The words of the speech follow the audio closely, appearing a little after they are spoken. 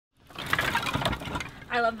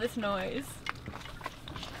I love this noise.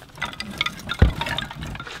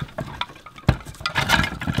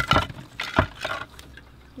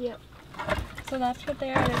 Yep. So that's what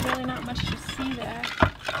they are. There's really not much to see there.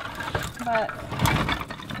 But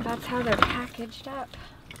that's how they're packaged up.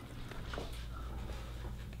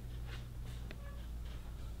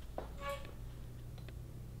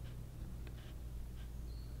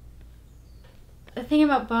 The thing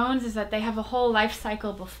about bones is that they have a whole life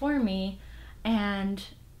cycle before me, and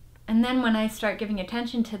then when I start giving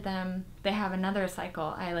attention to them, they have another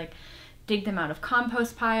cycle. I like dig them out of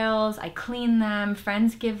compost piles, I clean them,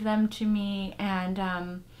 friends give them to me, and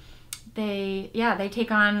they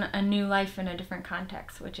take on a new life in a different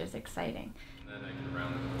context, which is exciting. And then I can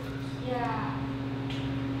round the corners. Yeah.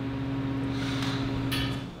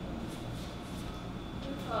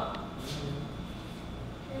 Beautiful.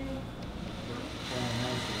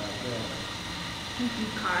 You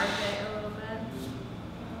carve it a little bit.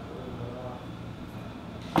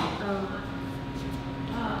 Oh.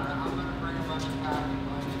 I'm gonna bring a bunch of packing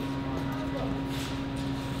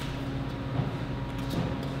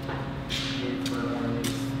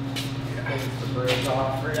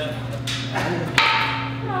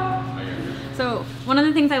So one of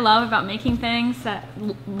the things I love about making things at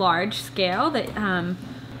large scale, that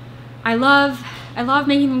I love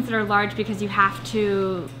making things that are large because you have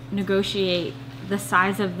to negotiate the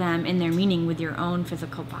size of them and their meaning with your own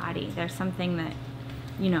physical body. There's something that,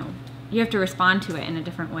 you know, you have to respond to it in a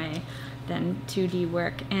different way than 2D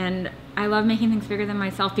work. And I love making things bigger than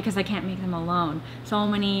myself because I can't make them alone. So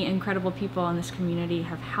many incredible people in this community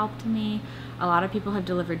have helped me. A lot of people have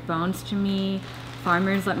delivered bones to me.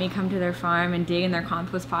 Farmers let me come to their farm and dig in their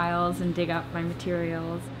compost piles and dig up my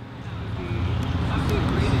materials.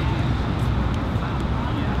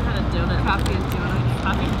 Donut coffee and donut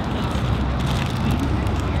coffee.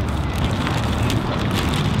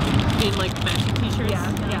 In like matching t-shirts?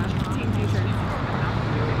 Yeah. Team t-shirts.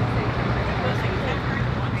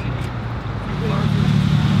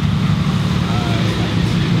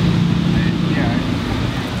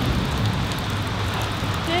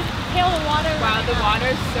 This pail of water. Wow, the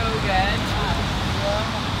water's so good.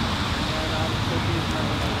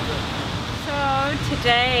 So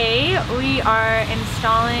today we are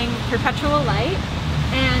installing Perpetual Light,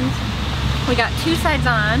 and we got 2 sides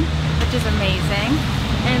on, which is amazing.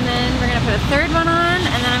 And then we're gonna put a 3rd one on,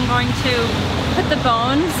 and then I'm going to put the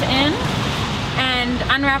bones in and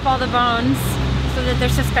unwrap all the bones so that they're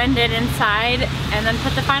suspended inside, and then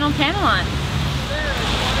put the final panel on.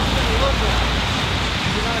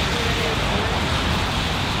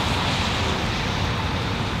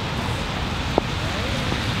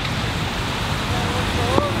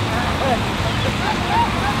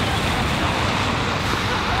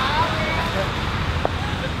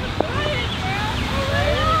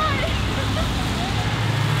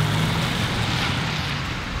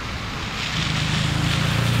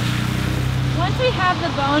 Once we have the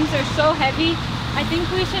bones, they're so heavy, I think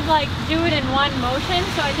we should like do it in one motion.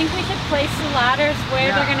 So I think we should place the ladders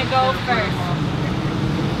where they're gonna go first.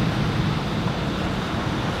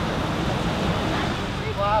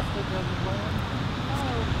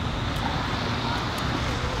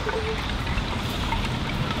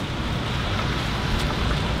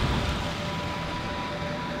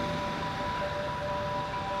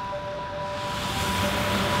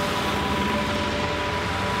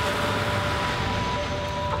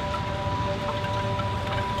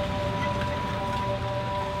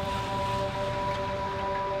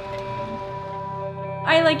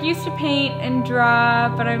 I like used to paint and draw,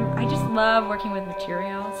 but I just love working with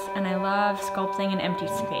materials, and I love sculpting an empty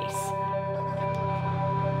space.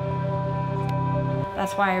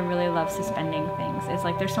 That's why I really love suspending things. It's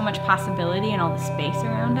like there's so much possibility in all the space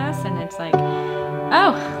around us, and it's like,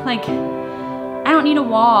 oh, like I don't need a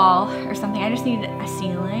wall or something. I just need a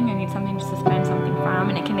ceiling. I need something to suspend something from,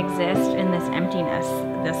 and it can exist in this emptiness,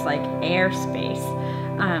 this like air space,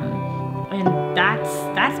 and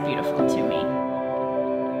that's beautiful to me.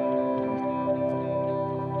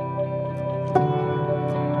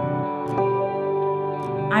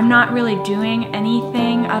 I'm not really doing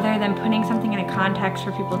anything other than putting something in a context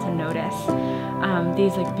for people to notice.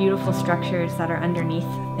 These like beautiful structures that are underneath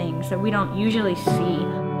things that we don't usually see.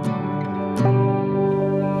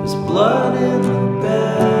 There's blood in the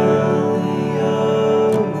belly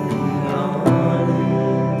of the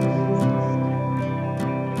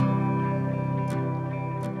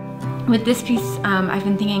honest. With this piece, I've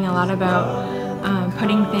been thinking a lot about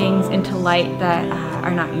putting things into light that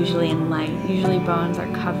are not usually in light. Usually bones are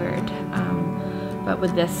covered, but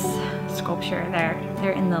with this sculpture,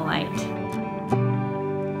 they're in the light.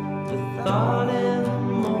 The thought